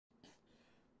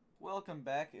welcome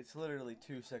back. It's literally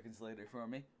 2 seconds later for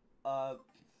me.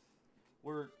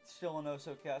 We're still in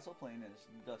Oso Castle playing as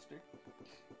Duster,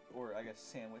 or I guess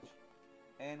Sandwich,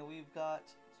 and we've got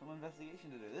some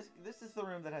investigation to do. This is the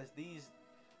room that has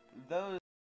those,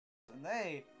 and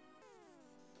they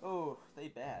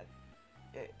bad.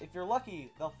 If you're lucky,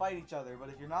 they'll fight each other, but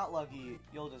if you're not lucky,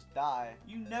 you'll just die.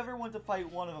 You never want to fight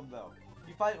one of them, though.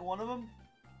 You fight one of them,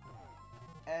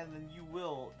 and then you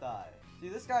will die. See,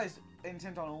 this guy's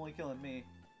intent on only killing me.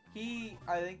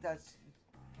 I think that's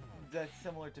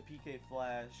similar to PK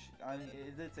Flash. I mean,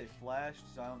 it did say Flash,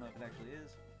 so I don't know if it actually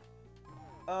is.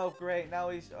 Oh, great,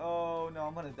 now oh no,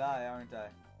 I'm gonna die, aren't I?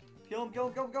 Kill him,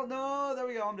 go, no, there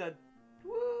we go, I'm dead.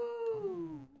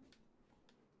 Woo!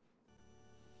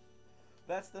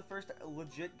 That's the first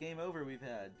legit game over we've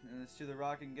had, and it's to the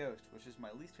Rockin' Ghost, which is my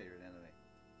least favorite enemy.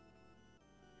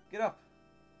 Get up!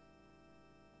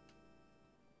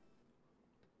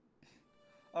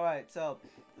 Alright, so,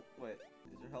 wait,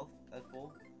 is your health at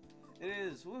full? It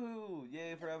is! Woohoo!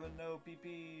 Yay for having no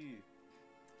PP!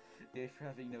 Yay for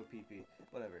having no PP.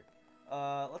 Whatever.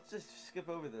 Let's just skip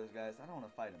over those guys. I don't want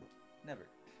to fight him. Never.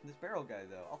 This barrel guy,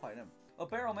 though, I'll fight him. A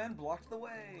barrel man blocked the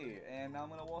way! And now I'm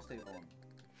gonna wall staple him.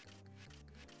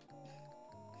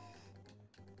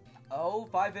 Oh,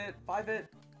 5-hit! 5-hit!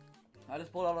 I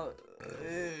just pulled out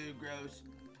a... gross.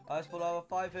 I just pulled out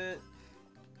a 5-hit.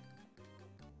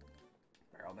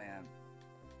 Barrel man.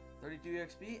 32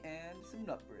 XP and some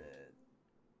nut bread.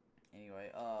 Anyway,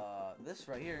 this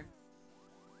right here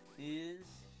is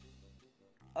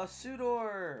a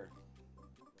Sudor.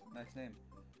 Nice name.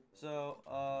 So,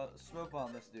 smoke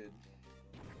bomb this dude.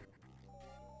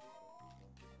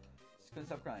 Just couldn't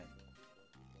stop crying.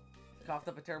 Coughed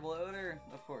up a terrible odor.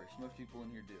 Of course, most people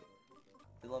in here do.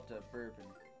 They love to burp and,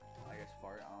 I guess,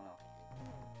 fart. I don't know.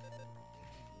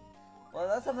 Well,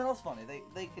 that's something else funny.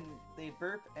 They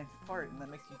burp and fart, and that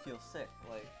makes you feel sick.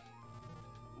 Like,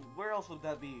 where else would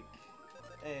that be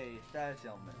a strategy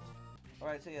element?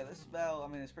 Alright, so yeah, this battle, I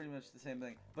mean, it's pretty much the same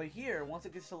thing. But here, once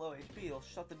it gets to low HP, it'll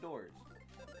shut the doors.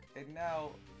 And now,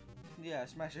 yeah,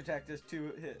 smash attack does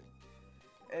 2 hit.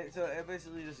 So it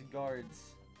basically just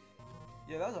guards.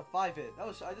 Yeah, that was a 5-hit.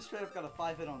 I just straight up got a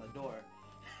 5-hit on the door.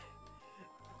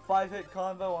 5-hit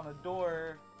combo on a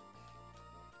door.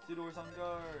 2 doors on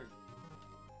guard.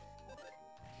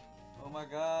 Oh my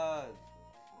god.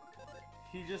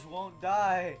 He just won't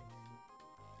die.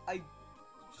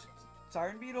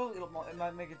 Siren Beetle? It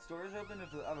might make its doors open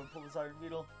if I haven't pulled the Siren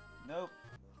Beetle. Nope.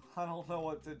 I don't know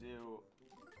what to do.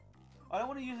 I don't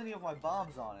want to use any of my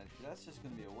bombs on it. That's just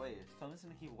going to be a waste. So I'm just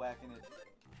going to keep whacking it.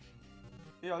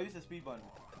 Here, I'll use the speed button.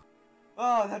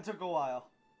 Oh, that took a while.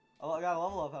 I got a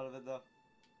level up out of it, though.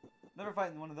 Never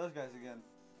fighting one of those guys again.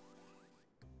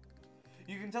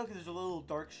 You can tell because there's a little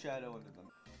dark shadow under them.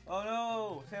 Oh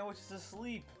no! Sandwich is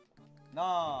asleep!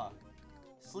 Nah.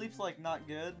 Sleep's like not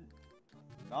good.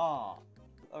 Nah.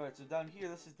 Alright, so down here,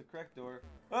 this is the correct door.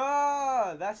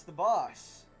 Ah! That's the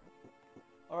boss!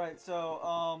 Alright, so,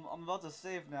 I'm about to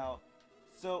save now.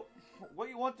 So, what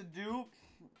you want to do,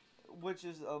 which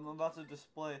is, I'm about to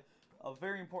display a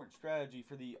very important strategy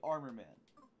for the Armor Man.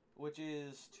 Which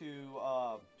is to,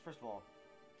 first of all,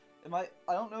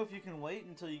 I don't know if you can wait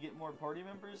until you get more party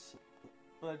members,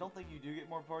 but I don't think you do get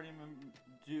more party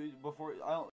members before.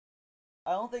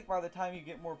 I don't think by the time you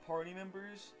get more party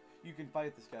members, you can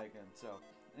fight this guy again. So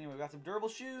anyway, we got some durable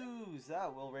shoes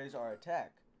that will raise our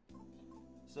attack.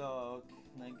 So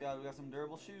thank God we got some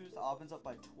durable shoes. The offense up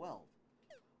by 12.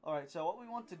 All right. So what we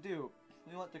want to do,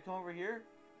 we want to come over here,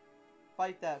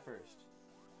 fight that first.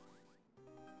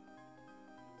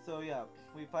 So yeah,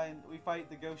 we fight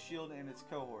the Ghost Shield and its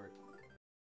cohort.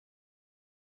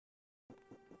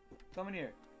 Come in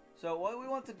here. So what we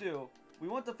want to do, we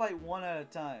want to fight one at a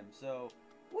time. So,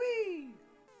 whee!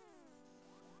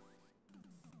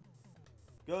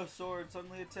 Ghost Sword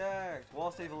suddenly attacked.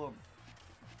 Wall staple him.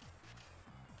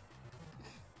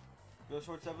 Ghost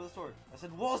Sword staple the sword. I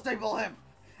said wall staple him!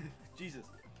 Jesus.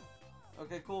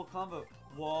 Okay, cool combo.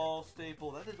 Wall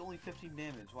staple. That did only 15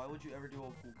 damage. Why would you ever do a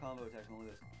cool combo attack on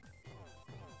this?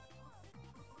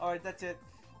 Alright, that's it.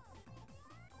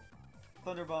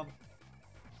 Thunder Bomb.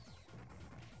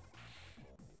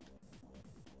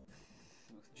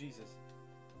 Jesus.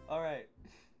 Alright.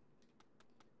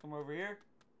 Come over here.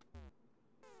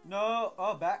 No!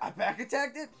 Oh, I back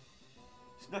attacked it?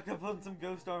 Snuck up on some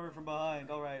ghost armor from behind.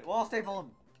 Alright, wall staple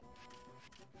him.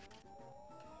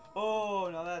 Oh,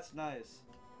 now that's nice.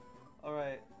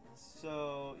 Alright,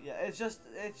 so yeah, it's just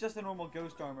a normal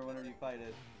ghost armor whenever you fight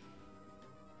it.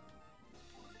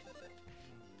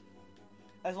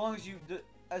 As long as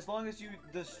you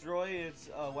destroy its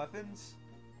weapons,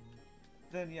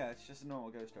 then yeah, it's just a normal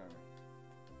ghost armor.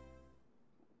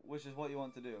 Which is what you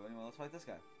want to do. Anyway, let's fight this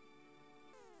guy.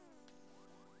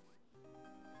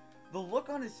 The look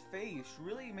on his face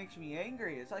really makes me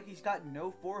angry. It's like he's got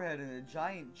no forehead and a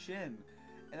giant chin.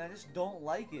 And I just don't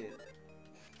like it.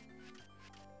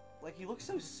 Like, he looks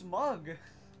so smug.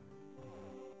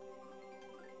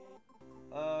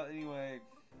 Anyway.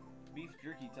 Beef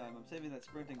jerky time. I'm saving that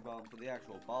sprinting bomb for the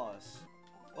actual boss.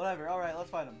 Whatever, alright, let's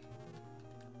fight him.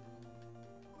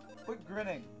 Quit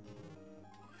grinning.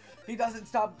 He doesn't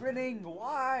stop grinning!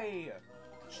 Why?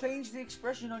 Change the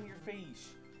expression on your face.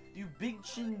 You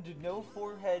big-chinned,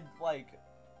 no-forehead, like,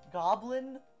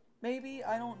 goblin? Maybe?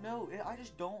 I don't know. I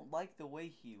just don't like the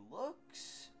way he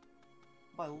looks.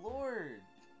 My lord.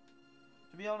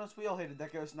 To be honest, we all hated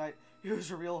that Ghost Knight. He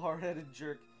was a real hard-headed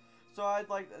jerk. So I'd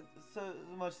like, so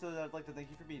much that I'd like to thank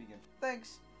you for beating him.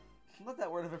 Thanks. Let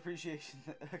that word of appreciation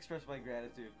express my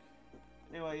gratitude.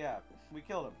 Anyway, yeah, we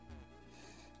killed him.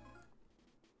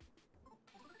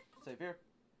 Save here.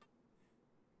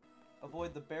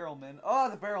 Avoid the barrel man. Oh,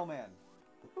 the barrel man.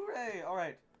 Hooray!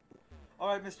 Alright.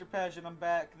 Alright, Mr. Passion, I'm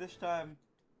back. This time,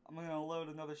 I'm gonna load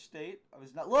another state. I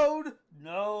was not load!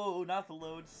 No, not the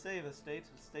load. Save a state.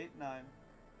 State 9.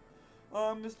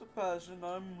 Mr. Passion,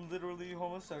 I'm literally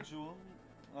homosexual.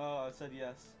 I said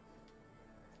yes.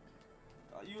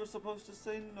 You were supposed to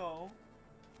say no.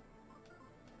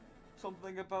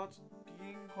 Something about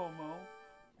being homo.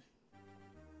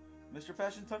 Mr.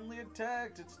 Passion suddenly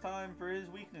attacked. It's time for his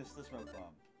weakness, the smoke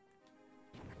bomb.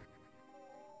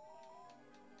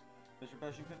 Mr.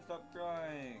 Passion couldn't stop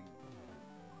crying.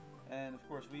 And of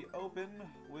course we open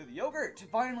with yogurt!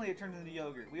 Finally it turned into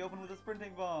yogurt. We open with a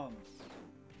sprinting bomb.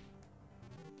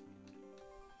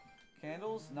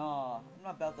 Candles? Nah, I'm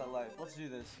not about that life. Let's do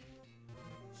this.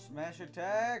 Smash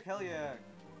attack! Hell yeah!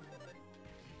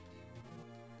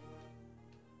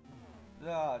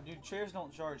 Ah, dude, chairs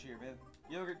don't charge here, man.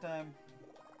 Yogurt time.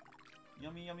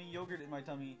 Yummy, yummy yogurt in my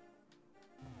tummy.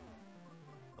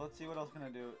 Let's see, what else can I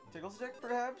do? Tickle stick,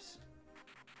 perhaps?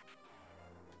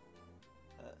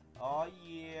 Oh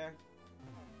yeah.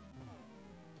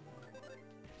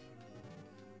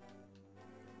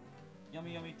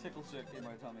 Yummy, yummy tickle stick in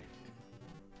my tummy.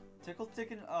 Tickle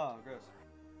stick and oh, gross.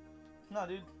 No,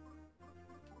 dude.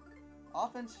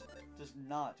 Offense does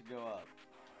not go up.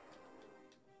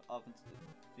 Offense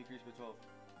decreased by 12.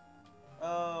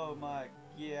 Oh my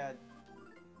god.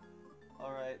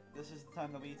 Alright, this is the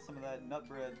time that we eat some of that nut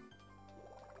bread.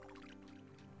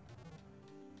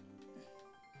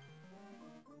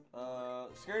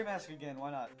 Scary mask again, why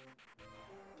not?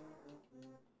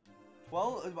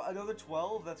 12? Another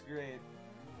 12? That's great.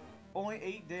 Only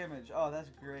 8 damage. Oh,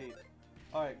 that's great.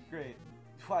 Alright, great.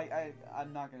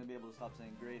 I'm not going to be able to stop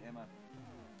saying great, am I?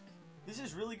 This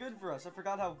is really good for us. I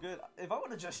forgot how good. If I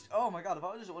would have just... Oh my god, if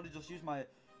I would have just used my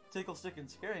tickle stick and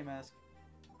scary mask.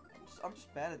 I'm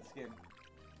just bad at this game.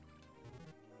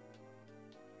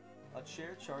 A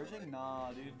chair charging?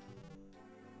 Nah, dude.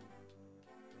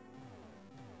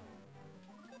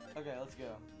 Okay, let's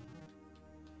go.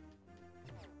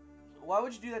 Why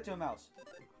would you do that to a mouse?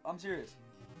 I'm serious.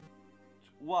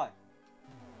 Why?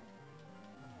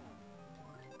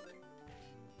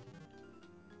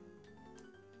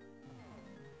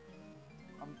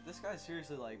 This guy's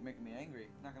seriously like making me angry.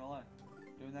 Not gonna lie.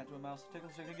 Doing that to a mouse. Tickle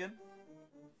stick again.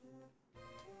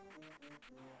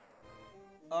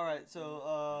 Alright,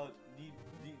 so,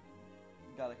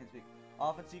 God, I can speak.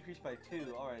 Offense decreased by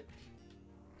 2. Alright.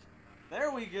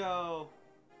 There we go!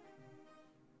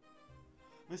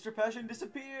 Mr. Passion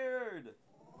disappeared!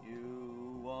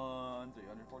 You won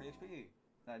 340 XP.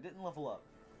 And I didn't level up.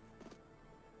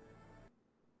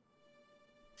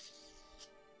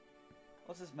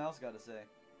 What's this mouse got to say?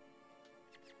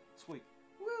 Squeak.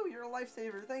 Woo, you're a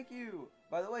lifesaver, thank you!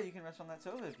 By the way, you can rest on that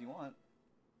sofa if you want.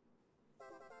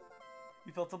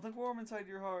 You felt something warm inside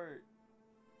your heart.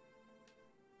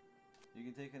 You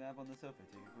can take a nap on the sofa.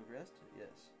 Take a quick rest? Yes.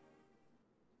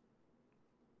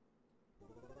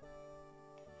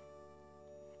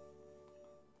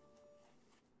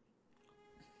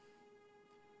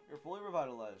 You're fully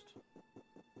revitalized.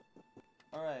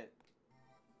 Alright.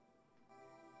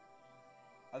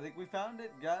 I think we found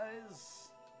it, guys.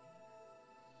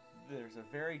 There's a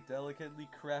very delicately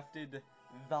crafted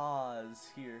vase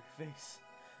here.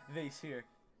 Vase here.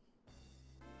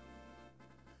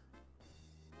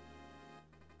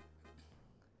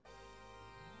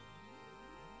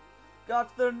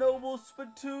 Got the noble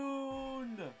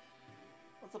spittoon!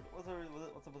 What's up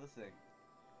with this thing?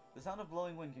 The sound of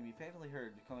blowing wind can be faintly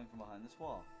heard coming from behind this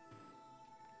wall.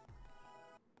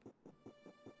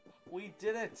 We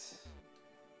did it!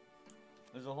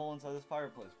 There's a hole inside this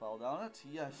fireplace. Fall down it?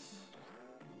 Yes.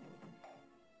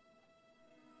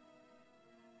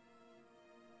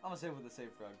 I'm gonna save with the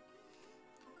save frog.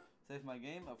 Save my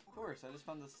game? Of course. I just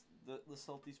found this the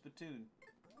salty spittoon.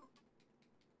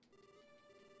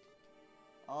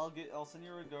 I'll send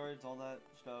you regards, all that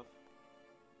stuff.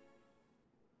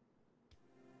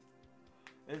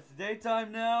 It's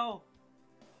daytime now.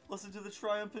 Listen to the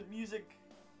triumphant music.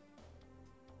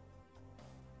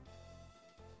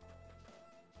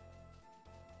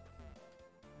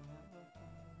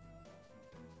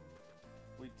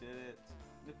 We did it.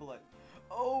 Nikolai.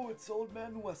 Oh, it's Old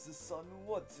Man Wes's son.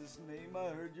 What's his name? I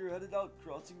heard you're headed out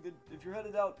if you're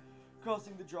headed out,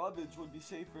 crossing the drawbridge would be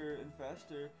safer and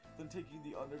faster than taking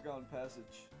the underground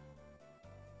passage.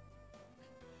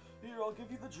 Here, I'll give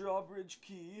you the drawbridge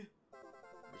key.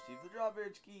 Receive the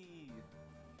drawbridge key.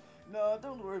 No,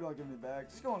 don't worry about giving it back.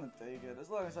 Just go on and take it. As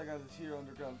long as I got this here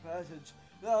underground passage,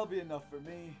 that'll be enough for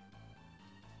me.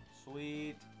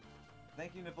 Sweet.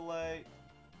 Thank you, Nikolai.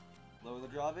 Lower the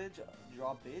drawbridge?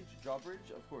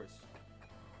 Drawbridge? Of course.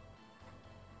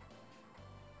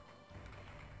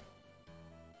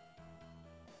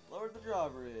 Lower the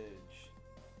drawbridge.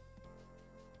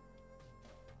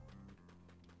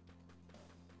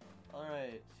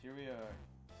 Alright, here we are.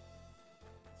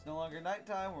 It's no longer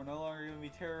nighttime. We're no longer going to be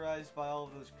terrorized by all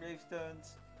of those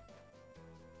gravestones.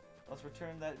 Let's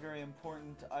return that very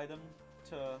important item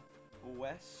to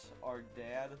Wes, our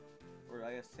dad. Or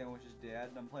I guess Sandwich's dad.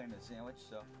 I'm playing a Sandwich,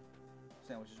 so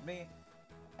Sandwich is me.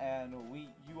 And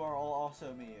you are all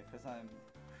also me, because I'm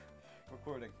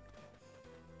recording.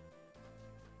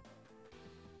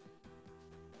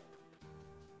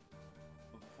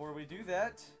 But before we do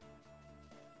that,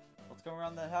 let's go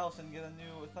around that house and get a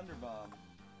new Thunder Bomb.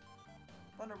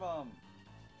 Thunder Bomb!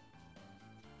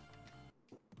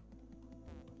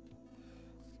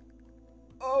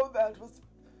 Oh,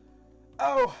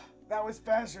 that was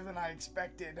faster than I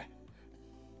expected.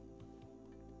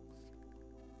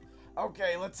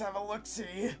 Okay, let's have a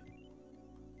look-see.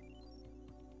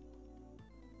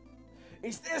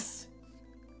 Is this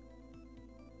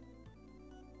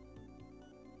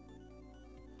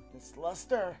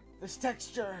luster, this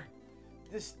texture,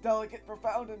 this delicate,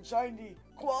 profound, and shiny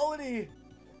quality?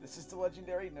 This is the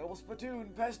legendary noble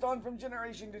spittoon, passed on from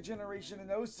generation to generation in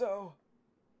Oso.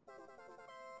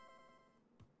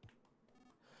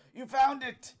 You found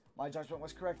it! My judgment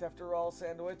was correct after all,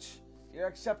 Sandwich. You're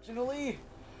exceptionally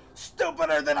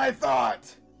stupider than I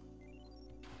thought!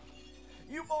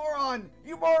 You moron!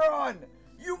 You moron!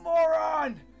 You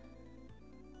moron!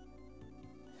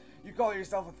 You call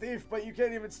yourself a thief, but you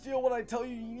can't even steal what I tell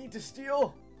you need to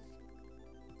steal?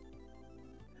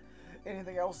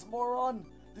 Anything else, moron?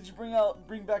 Did you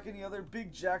bring back any other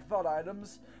big jackpot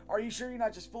items? Are you sure you're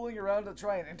not just fooling around to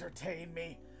try and entertain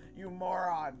me? You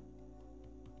moron!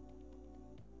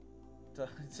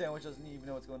 Sandwich doesn't even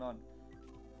know what's going on.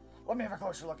 Let me have a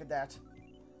closer look at that.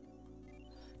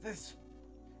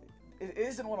 It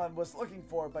isn't what I was looking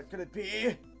for, but could it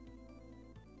be?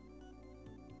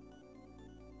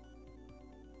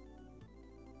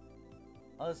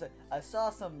 I'll just say, I saw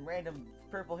some random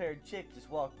purple-haired chick just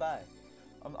walk by.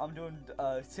 I'm doing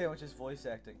Sandwich's voice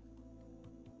acting.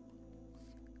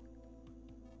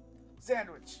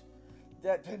 Sandwich,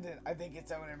 that pendant, I think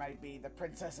its owner might be the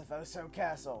Princess of Oso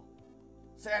Castle.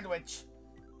 Sandwich,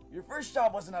 your first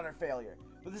job was an utter failure,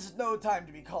 but this is no time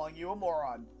to be calling you a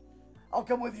moron. I'll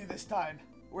come with you this time.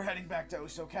 We're heading back to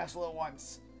Oso Castle at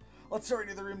once. Let's hurry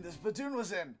to the room this platoon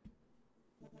was in.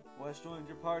 Wes joined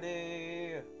your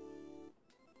party.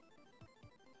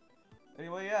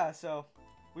 Anyway, yeah, so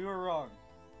we were wrong.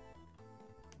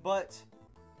 But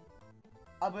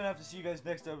I'm gonna have to see you guys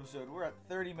next episode. We're at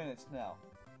 30 minutes now.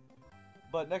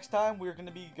 But next time we're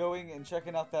gonna be going and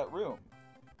checking out that room.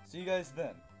 See you guys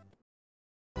then.